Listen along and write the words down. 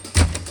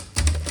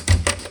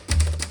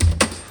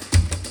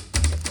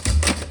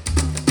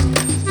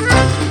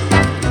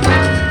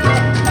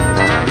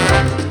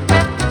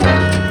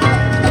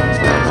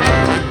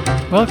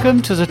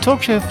Welcome to the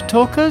Talk Show for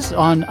Talkers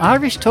on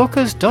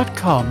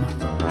irishtalkers.com.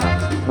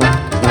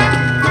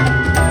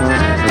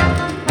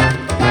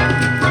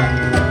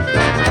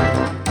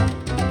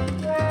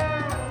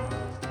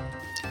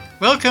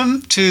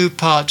 Welcome to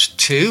part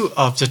 2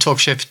 of the Talk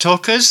Show for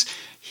Talkers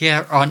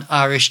here on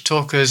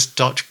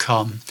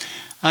irishtalkers.com.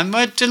 I'm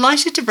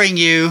delighted to bring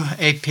you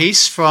a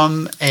piece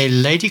from a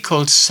lady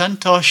called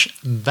Santosh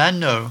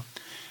Bhannoe.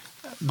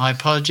 My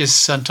apologies,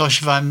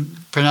 Santosh, if I'm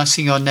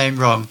pronouncing your name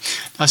wrong.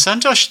 Now,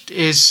 Santosh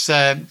is,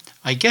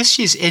 I guess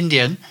she's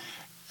Indian.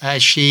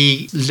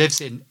 She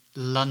lives in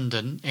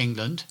London,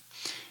 England.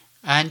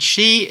 And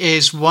she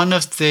is one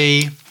of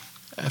the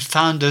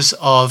founders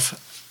of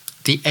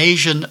the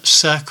Asian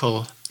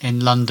Circle in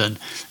London.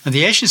 And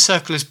the Asian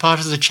Circle is part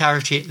of the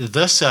charity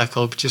The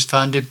Circle, which is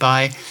founded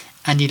by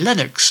Annie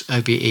Lennox,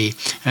 OBE.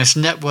 And it's a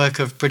network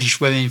of British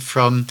women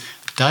from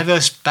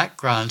diverse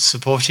backgrounds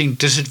supporting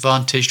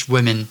disadvantaged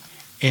women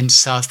in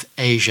South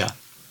Asia.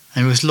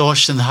 And it was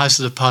launched in the House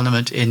of the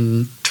Parliament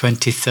in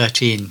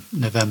 2013,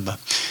 November.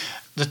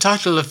 The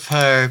title of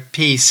her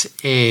piece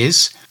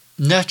is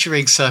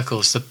Nurturing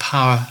Circles, the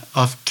Power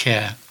of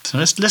Care. So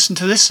let's listen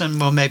to this and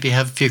we'll maybe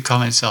have a few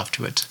comments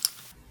afterwards.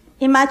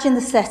 Imagine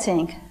the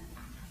setting.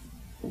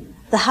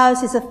 The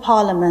Houses of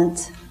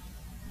Parliament.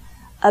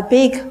 A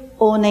big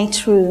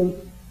ornate room.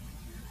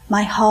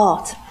 My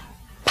heart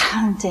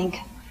pounding.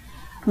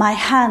 My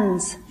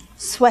hands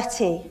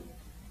sweaty.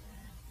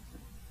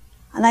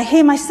 And I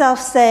hear myself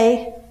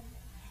say,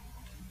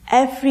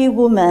 every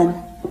woman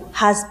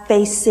has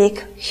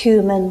basic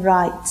human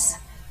rights.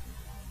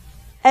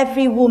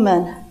 Every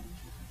woman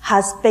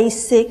has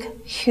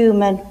basic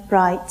human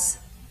rights.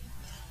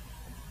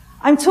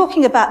 I'm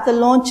talking about the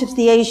launch of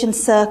the Asian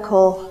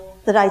Circle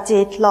that I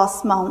did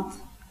last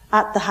month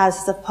at the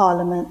Houses of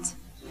Parliament,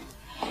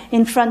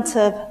 in front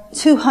of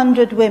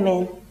 200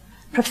 women,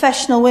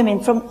 professional women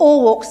from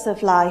all walks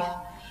of life,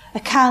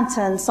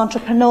 accountants,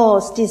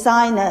 entrepreneurs,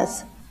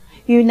 designers,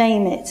 you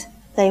name it,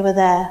 they were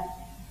there.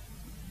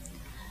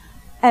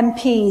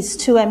 MPs,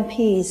 2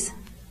 MPs,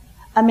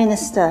 a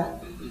minister.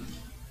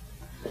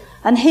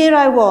 And here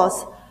I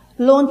was,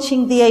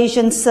 launching the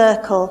Asian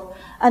Circle,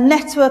 a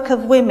network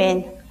of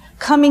women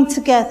coming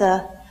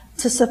together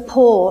to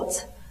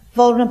support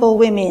vulnerable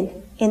women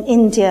in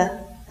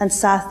India and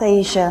South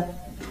Asia.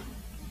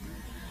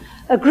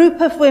 A group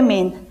of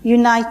women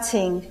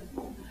uniting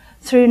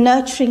through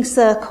nurturing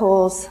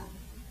circles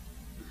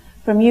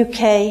from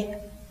UK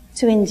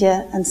to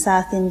India and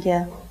South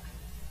India.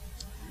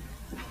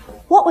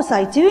 What was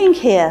I doing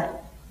here?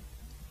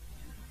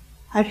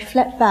 I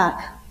reflect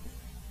back.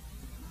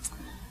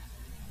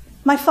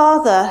 My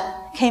father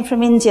came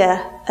from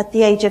India at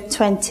the age of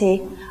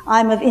 20.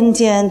 I'm of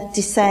Indian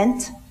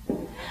descent.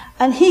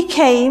 And he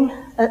came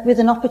with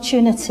an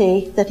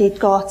opportunity that he'd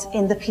got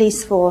in the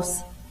police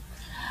force.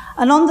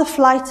 And on the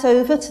flight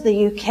over to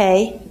the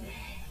UK,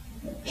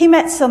 he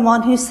met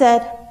someone who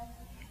said,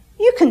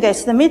 you can go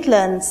to the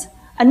Midlands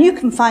and you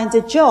can find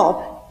a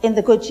job in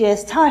the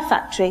Goodyear's tyre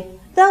factory.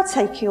 They'll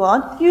take you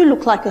on. You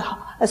look like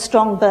a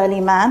strong,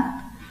 burly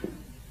man.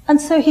 And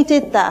so he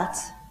did that.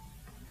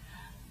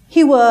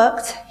 He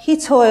worked, he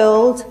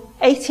toiled,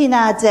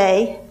 18-hour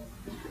day,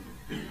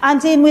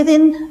 and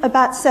within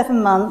about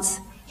 7 months,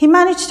 he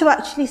managed to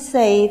actually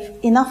save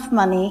enough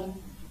money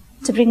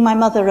to bring my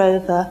mother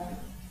over.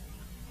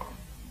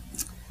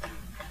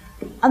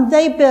 And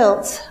they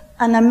built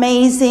an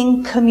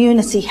amazing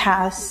community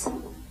house.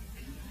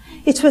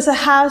 It was a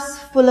house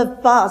full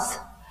of buzz,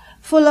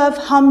 full of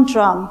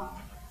humdrum.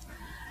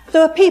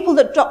 There were people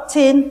that dropped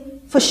in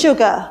for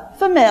sugar,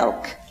 for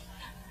milk,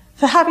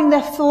 for having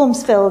their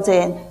forms filled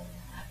in,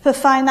 for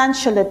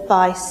financial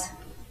advice.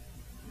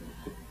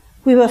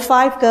 We were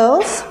 5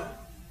 girls,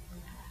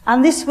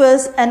 and this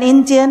was an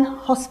Indian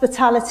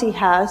hospitality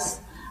house.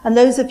 And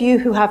those of you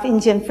who have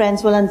Indian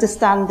friends will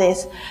understand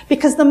this,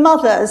 because the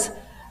mothers,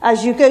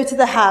 as you go to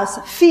the house,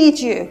 feed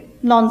you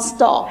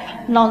non-stop.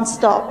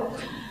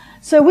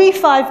 So we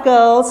 5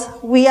 girls,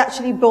 we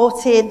actually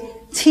brought in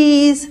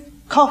teas,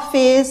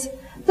 coffees,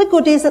 the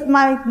goodies that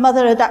my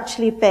mother had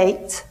actually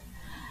baked.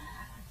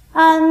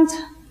 And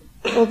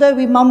although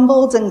we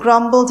mumbled and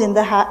grumbled in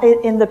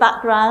the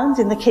background,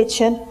 in the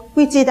kitchen,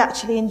 we did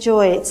actually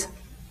enjoy it.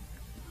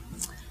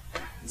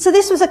 So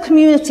this was a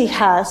community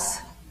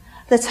house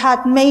that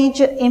had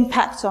major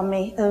impact on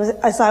me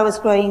as I was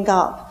growing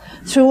up,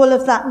 through all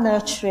of that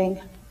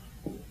nurturing.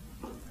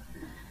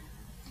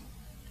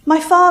 My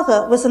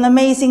father was an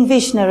amazing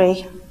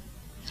visionary.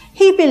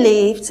 He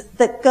believed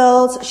that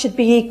girls should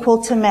be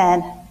equal to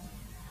men,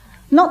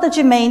 not the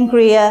Germaine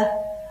Greer,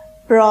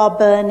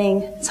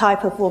 bra-burning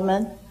type of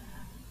woman,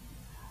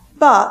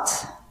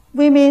 but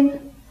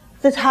women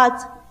that had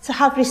to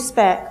have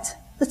respect,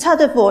 that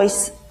had a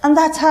voice, and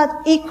that had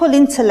equal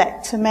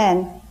intellect to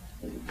men.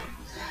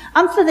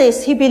 And for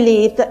this, he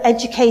believed that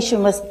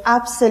education was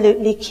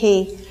absolutely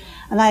key,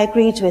 and I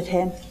agreed with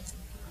him.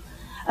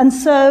 And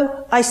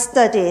so I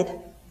studied.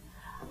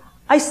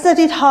 I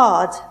studied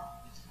hard,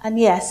 and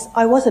yes,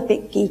 I was a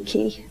bit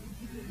geeky.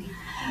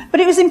 But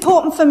it was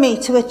important for me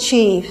to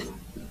achieve.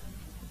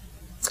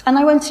 And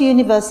I went to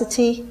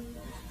university,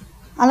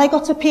 and I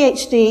got a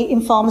PhD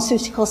in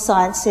pharmaceutical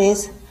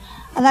sciences,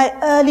 and I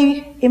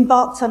early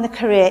embarked on a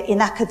career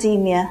in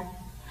academia.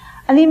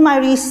 And in my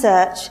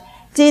research,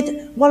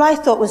 did what I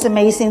thought was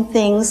amazing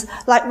things,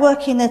 like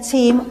working in a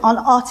team on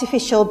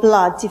artificial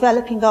blood,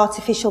 developing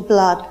artificial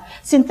blood,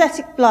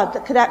 synthetic blood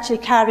that could actually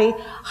carry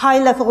high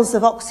levels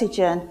of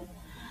oxygen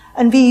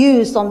and be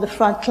used on the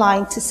front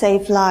line to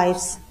save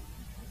lives.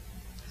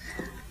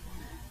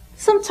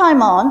 Some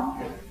time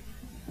on,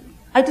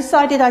 I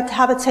decided I'd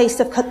have a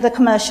taste of the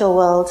commercial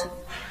world.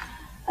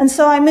 And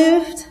so I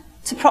moved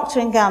to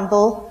Procter &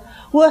 Gamble,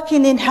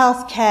 working in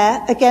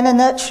healthcare, again a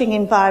nurturing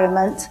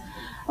environment,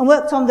 and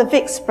worked on the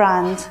Vicks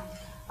brand.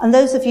 And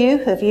those of you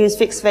who have used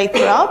Vicks Vapor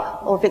Rub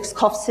or Vicks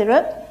cough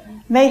syrup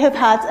may have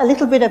had a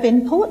little bit of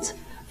input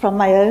from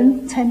my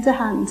own tender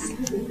hands.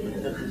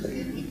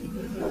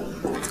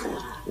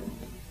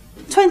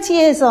 20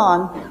 years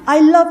on, I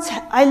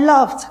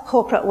loved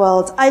corporate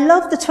world. I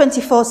loved the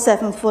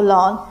 24/7 full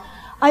on.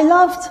 I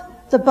loved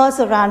the buzz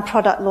around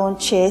product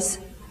launches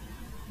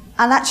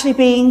and actually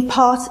being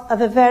part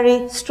of a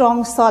very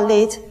strong,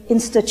 solid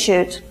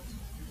institute.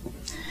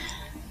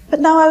 But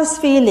now I was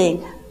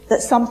feeling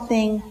that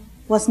something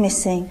was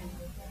missing.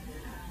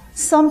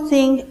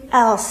 Something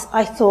else,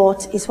 I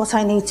thought, is what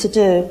I need to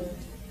do.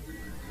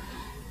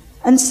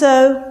 And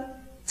so,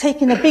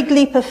 taking a big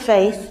leap of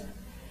faith,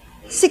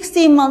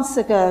 16 months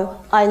ago,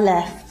 I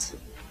left.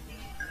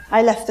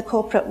 I left the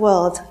corporate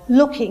world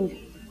looking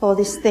for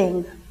this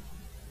thing.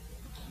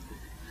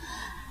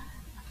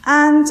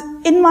 And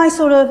in my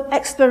sort of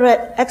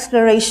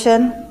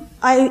exploration,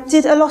 I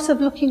did a lot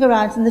of looking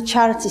around in the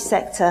charity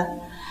sector.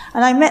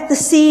 And I met the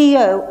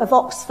CEO of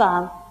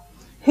Oxfam,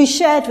 who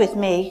shared with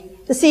me,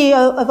 the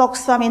CEO of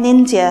Oxfam in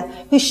India,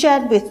 who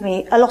shared with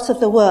me a lot of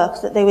the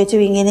work that they were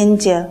doing in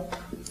India.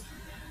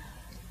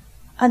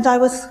 And I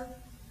was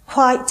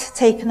quite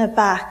taken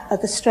aback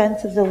at the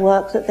strength of the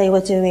work that they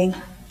were doing.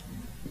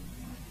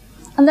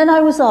 And then I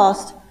was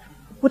asked,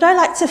 would I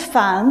like to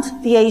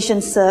found the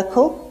Asian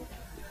Circle?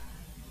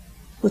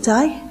 Would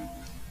I?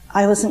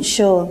 I wasn't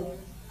sure.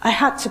 I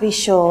had to be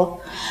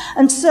sure.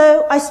 And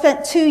so I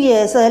spent 2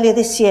 years earlier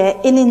this year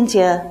in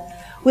India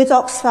with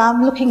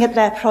Oxfam looking at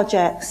their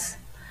projects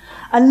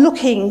and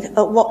looking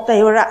at what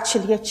they were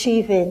actually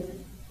achieving.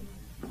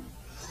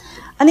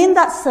 And in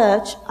that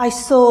search, I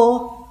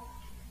saw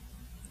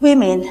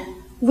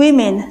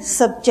women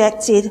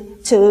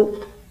subjected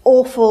to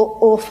awful,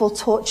 awful,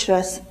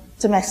 torturous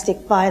domestic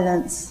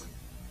violence.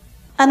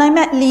 And I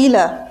met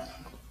Leela.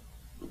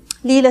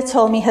 Leela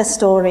told me her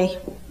story.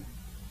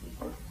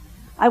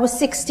 I was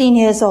 16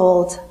 years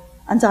old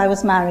and I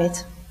was married.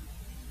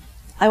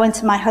 I went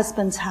to my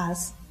husband's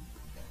house.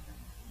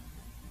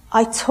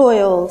 I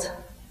toiled.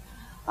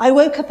 I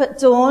woke up at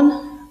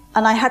dawn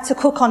and I had to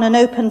cook on an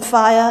open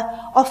fire,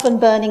 often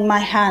burning my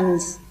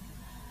hands.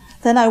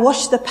 Then I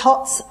washed the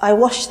pots, I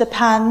washed the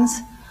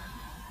pans.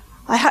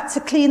 I had to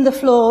clean the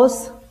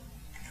floors.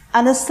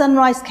 And as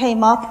sunrise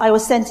came up, I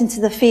was sent into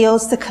the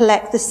fields to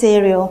collect the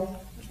cereal.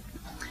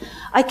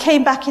 I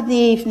came back in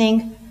the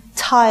evening,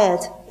 tired,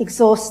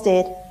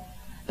 exhausted,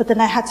 but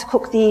then I had to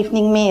cook the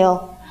evening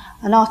meal.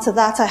 And after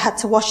that, I had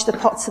to wash the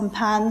pots and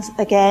pans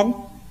again.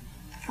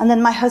 And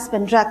then my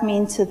husband dragged me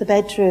into the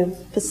bedroom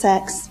for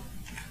sex.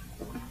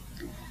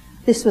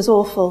 This was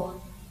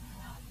awful.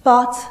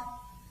 But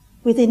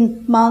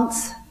within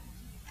months,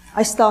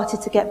 I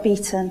started to get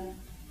beaten.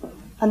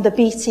 And the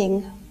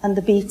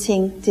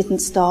beating didn't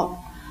stop.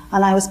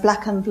 And I was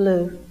black and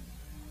blue.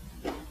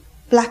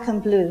 Black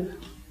and blue.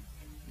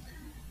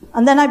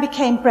 And then I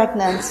became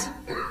pregnant.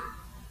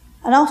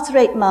 And after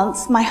 8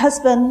 months, my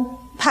husband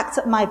packed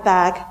up my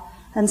bag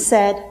and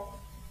said,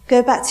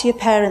 go back to your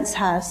parents'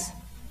 house.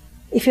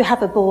 If you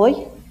have a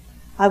boy,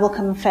 I will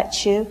come and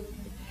fetch you.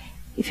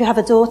 If you have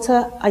a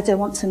daughter, I don't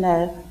want to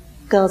know.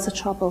 Girls are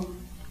trouble.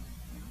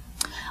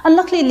 And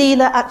luckily,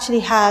 Leela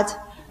actually had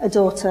a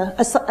daughter,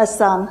 a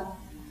son,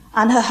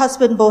 and her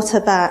husband brought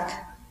her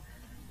back.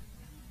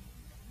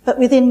 But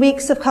within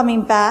weeks of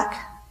coming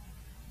back,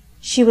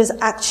 she was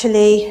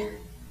actually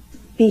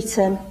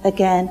beaten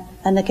again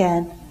and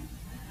again.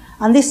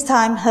 And this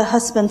time her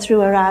husband threw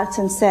her out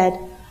and said,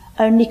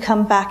 only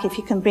come back if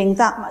you can bring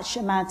that much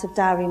amount of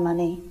dowry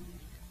money.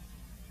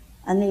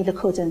 And Leela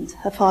couldn't.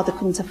 Her father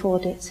couldn't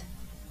afford it.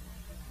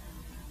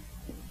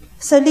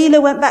 So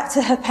Leela went back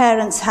to her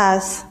parents'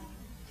 house.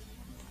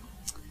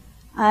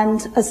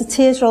 And as the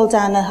tears rolled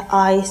down her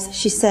eyes,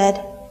 she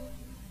said,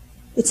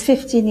 it's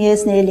 15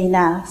 years nearly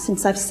now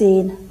since I've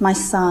seen my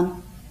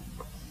son.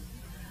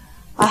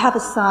 I have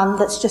a son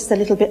that's just a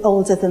little bit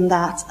older than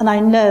that, and I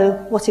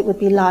know what it would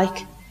be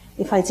like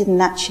if I didn't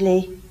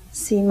actually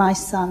see my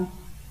son.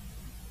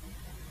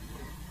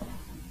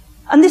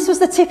 And this was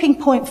the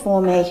tipping point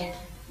for me.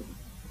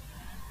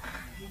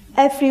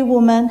 Every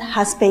woman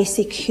has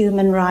basic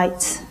human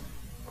rights,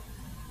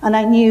 and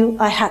I knew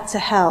I had to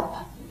help.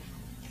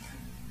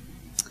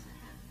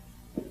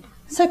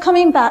 So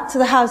coming back to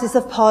the Houses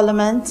of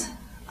Parliament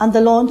and the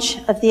launch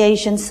of the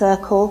Asian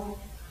Circle,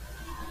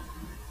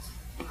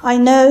 I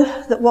know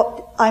that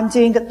what I'm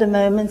doing at the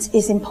moment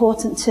is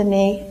important to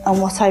me and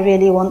what I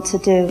really want to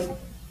do.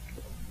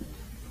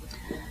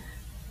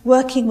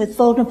 Working with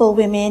vulnerable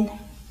women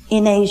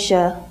in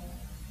Asia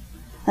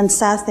and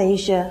South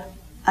Asia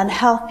and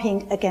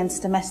helping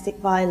against domestic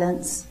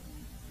violence.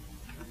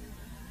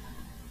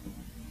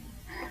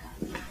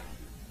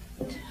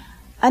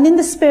 And in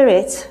the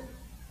spirit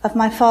of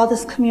my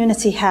father's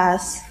community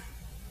house,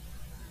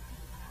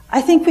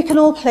 I think we can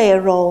all play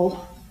a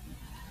role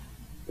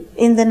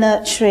in the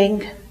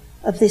nurturing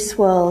of this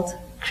world,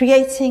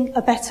 creating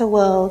a better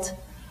world,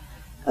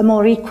 a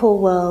more equal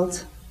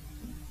world.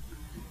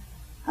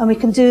 And we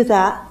can do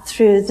that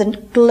through the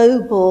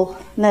global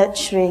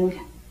nurturing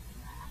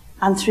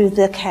and through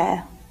the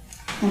care.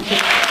 Thank you.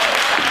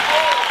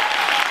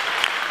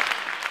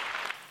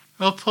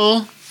 Well,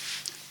 Paul,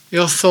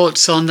 your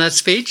thoughts on that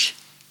speech?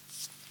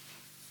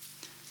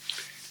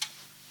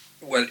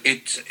 Well,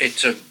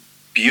 it's a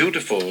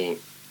beautiful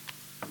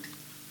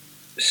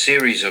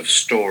series of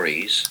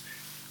stories,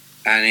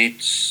 and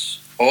it's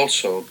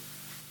also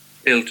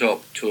built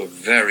up to a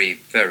very,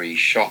 very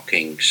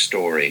shocking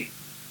story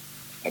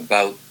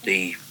about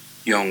the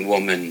young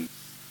woman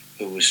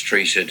who was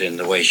treated in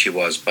the way she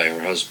was by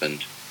her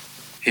husband.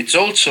 It's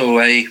also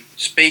a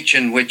speech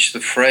in which the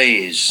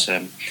phrase,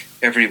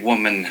 every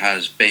woman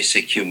has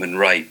basic human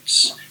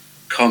rights,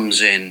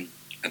 comes in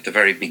at the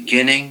very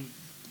beginning,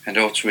 and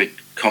also it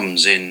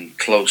comes in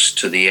close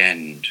to the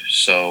end.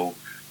 So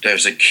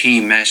there's a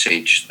key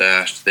message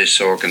that this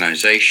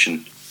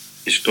organisation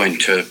is going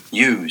to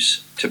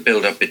use to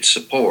build up its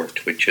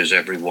support, which is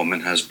every woman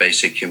has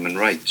basic human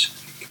rights.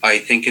 I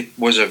think it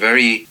was a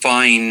very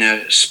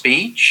fine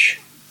speech.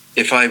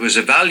 If I was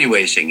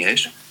evaluating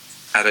it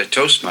at a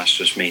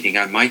Toastmasters meeting,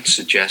 I might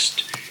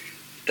suggest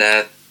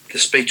that the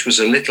speech was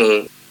a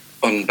little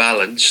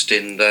unbalanced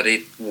in that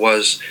it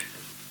was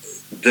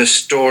the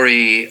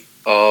story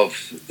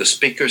of the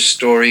speaker's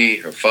story,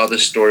 her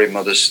father's story,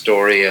 mother's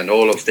story, and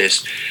all of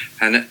this.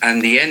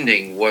 And the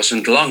ending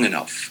wasn't long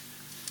enough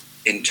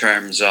in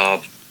terms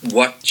of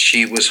what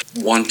she was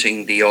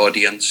wanting the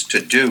audience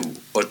to do.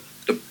 But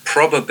the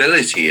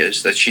probability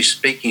is that she's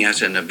speaking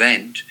at an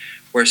event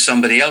where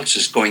somebody else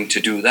is going to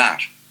do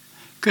that.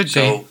 Could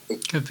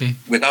be.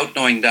 Without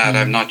knowing that,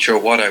 I'm not sure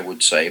what I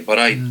would say, but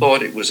I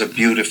thought it was a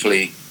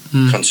beautifully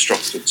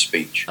constructed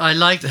speech. I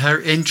liked her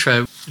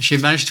intro. She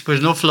managed to put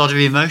an awful lot of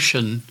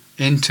emotion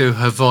into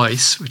her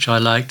voice, which I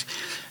liked.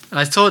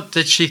 I thought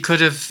that she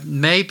could have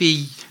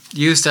maybe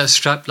used that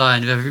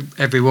strapline of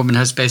every woman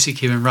has basic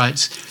human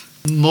rights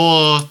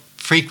more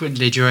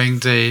frequently during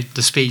the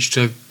speech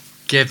to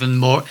give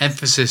more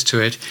emphasis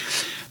to it.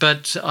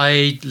 But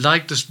I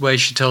liked the way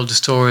she told the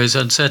stories,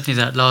 and certainly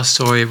that last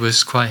story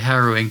was quite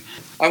harrowing.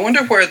 I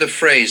wonder where the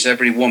phrase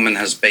every woman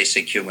has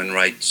basic human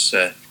rights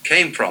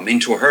came from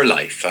into her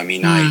life. I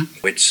mean,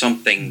 it's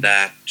something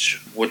that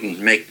wouldn't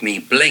make me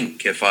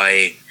blink if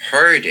I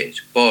heard it,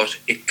 but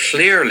it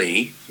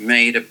clearly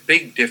made a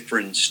big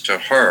difference to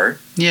her.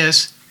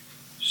 Yes.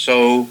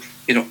 So,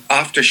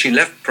 after she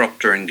left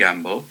Procter &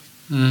 Gamble,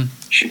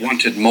 she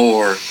wanted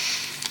more.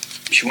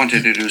 She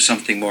wanted to do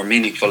something more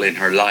meaningful in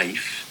her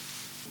life.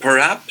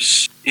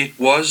 Perhaps it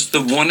was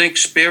the one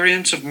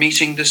experience of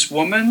meeting this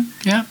woman.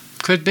 Yeah,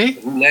 could be.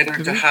 Who led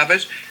her to have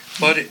it.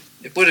 But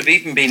it would have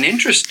even been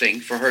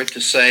interesting for her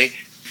to say,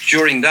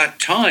 during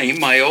that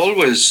time, I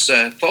always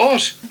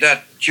thought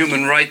that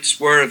human rights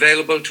were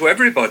available to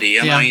everybody.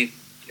 And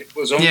it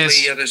was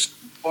only at a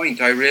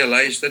point I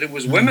realized that it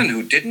was women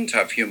who didn't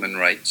have human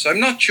rights. I'm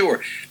not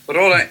sure. But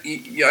I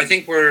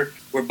think we're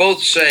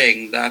both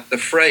saying that the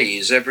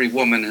phrase, every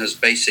woman has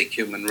basic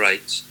human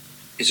rights,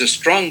 is a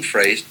strong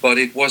phrase, but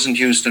it wasn't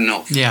used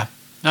enough. Yeah.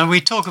 Now, we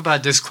talk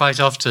about this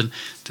quite often,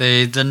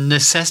 the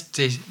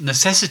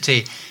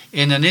necessity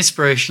in an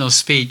inspirational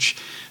speech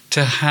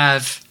to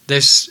have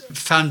this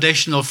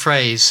foundational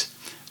phrase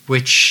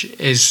which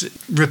is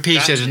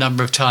repeated a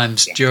number of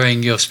times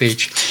during your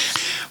speech.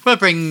 We'll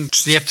bring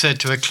the episode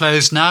to a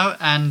close now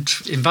and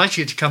invite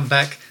you to come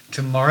back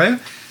tomorrow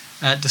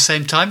at the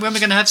same time when we're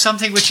going to have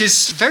something which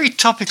is very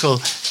topical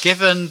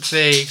given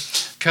the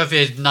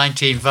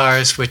COVID-19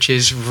 virus which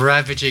is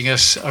ravaging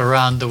us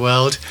around the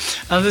world.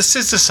 And this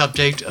is the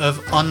subject of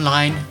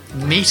online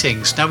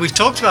meetings. Now, we've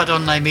talked about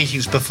online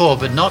meetings before,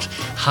 but not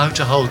how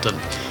to hold them.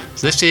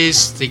 So this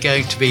is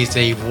going to be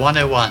the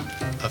 101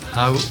 of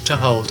how to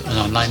hold an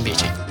online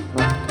meeting.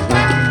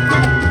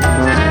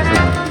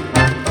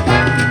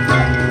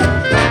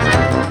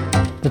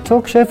 The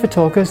Talk Show for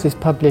Talkers is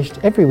published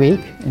every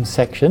week in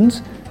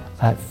sections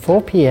at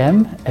 4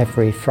 p.m.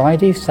 every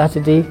Friday,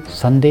 Saturday,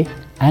 Sunday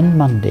and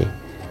Monday.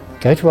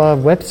 Go to our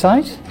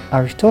website,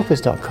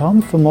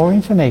 irishtalkers.com, for more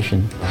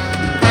information.